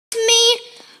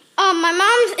My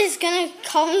mom is gonna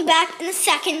call me back in a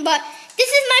second, but this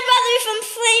is my brother from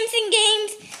Flames and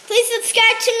Games. Please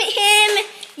subscribe to him.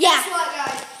 Yeah. Guess what,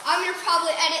 guys? I'm gonna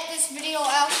probably edit this video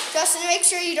out just to make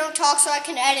sure you don't talk, so I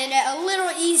can edit it a little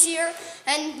easier.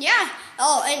 And yeah.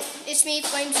 Oh, and it's me,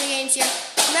 Flames and Games here.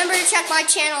 Remember to check my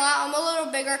channel out. I'm a little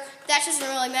bigger. That doesn't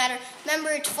really matter. Remember,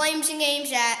 it's Flames and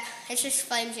Games it's just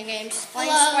Flames and Games.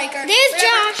 Flames Spiker. There's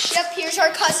Josh. Yep, here's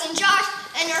our cousin Josh,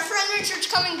 and our friend Richard's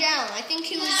coming down. I think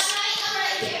he was.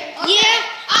 Right here. Okay.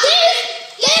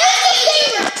 Yeah.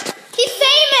 He's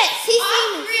famous. He's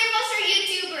famous. 3 of us are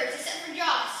YouTubers, except for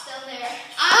Josh down there.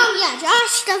 Yeah,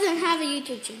 Josh doesn't have a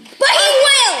YouTube channel, but he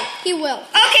will. He will.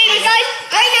 Okay, guys.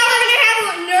 Right now we're gonna have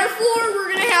a Nerf war.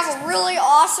 We're gonna have a really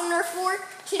awesome Nerf war.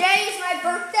 Today is my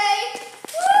birthday.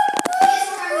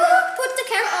 Put the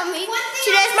camera on me.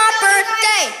 Today's my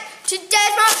birthday.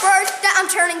 Today's my birthday. I'm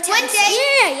turning 10. One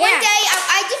day,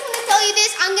 I just want to tell you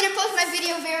this. I'm gonna post my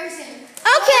video very soon.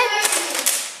 Okay.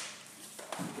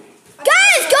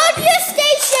 Guys, go to your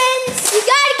stations. You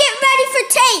gotta get ready for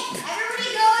tape.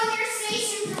 Everybody go on your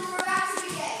stations or we're about to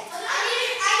begin. I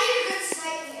need a good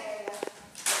sniping area.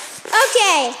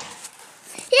 Okay.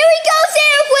 Here we go,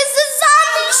 Eric, with the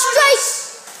zombie strike.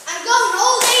 I'm going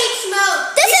old age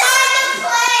mode. This is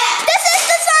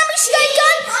the zombie strike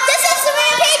gun. This is the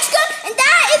rampage gun, and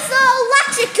that is the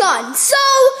electric gun. So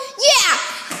yeah,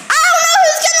 I don't know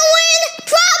who's gonna win.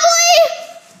 Probably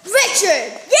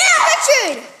Richard. Yeah,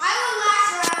 Richard. I will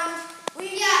last round.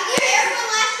 Eric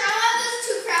will last round. I have those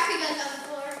 2 crappy guns on the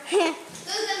floor.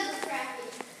 Those guns are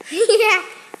crappy. Yeah.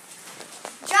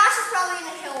 Josh is probably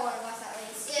gonna kill one of us at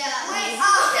least. Yeah. Wait.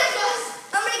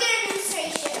 I'm gonna get a new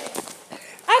station.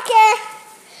 Okay.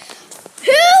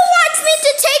 Who wants me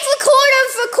to take record of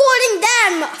recording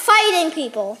them fighting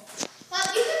people? Well,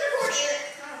 you can record Eric.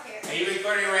 I don't care. Are you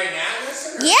recording right now,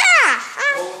 listener? Yeah.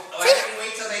 Well, why don't you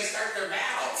wait till they start their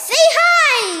battle? Say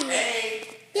hi.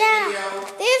 Hey. Yeah. Video.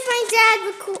 There's my dad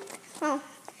record. Oh,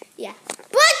 yeah.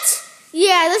 But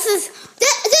yeah, this is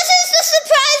the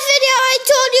surprise video I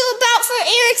told you about for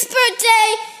Eric's birthday.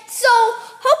 So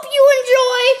hope you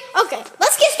enjoy. Okay,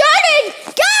 let's get started,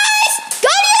 guys. Go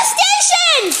to your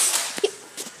stations.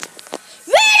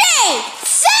 Ready,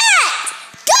 set,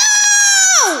 go.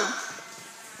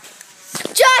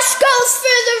 Josh goes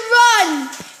for the run.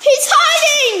 He's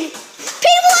hiding.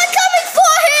 People are coming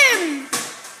for him.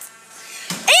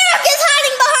 Eric is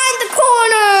hiding behind the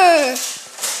corner.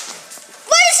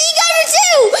 What is he gonna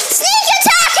do? Sneak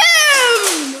attack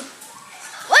him!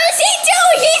 What is he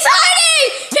doing? He's hiding!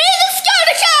 He's a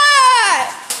scared cat!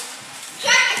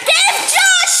 There's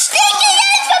Josh sneaking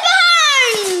in from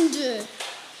behind!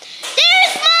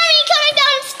 There's Mommy coming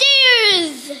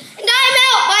downstairs! And I'm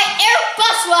out by Eric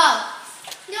Buswell.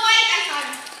 No, I tried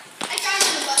him. I tried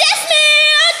him.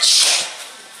 Deathmatch!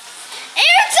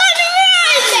 Eric's on the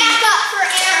run! Back up for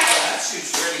Eric. That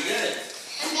shoots pretty good.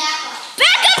 I'm back up.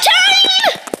 Backup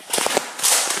time!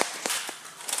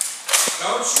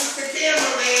 Don't shoot the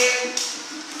camera, man.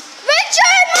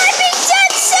 Richard might be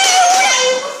dead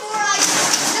soon! Before I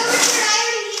no, Richard, I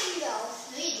already hit you though.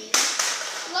 Maybe.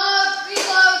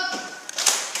 Reload.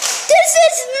 This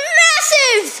is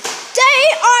massive! They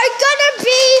are gonna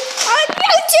be on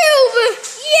YouTube!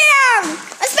 Yeah!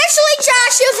 Especially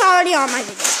Josh, who's already on my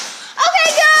video. Okay,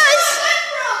 guys!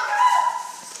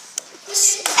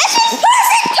 This is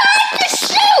perfect time to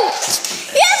shoot!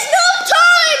 He has no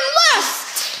time left!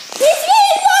 He's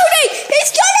reloading!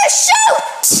 He's gonna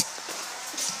shoot!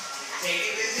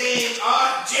 Taking the aim.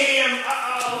 Oh, jam.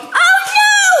 Uh-oh. Oh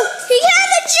no! He had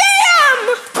a jam!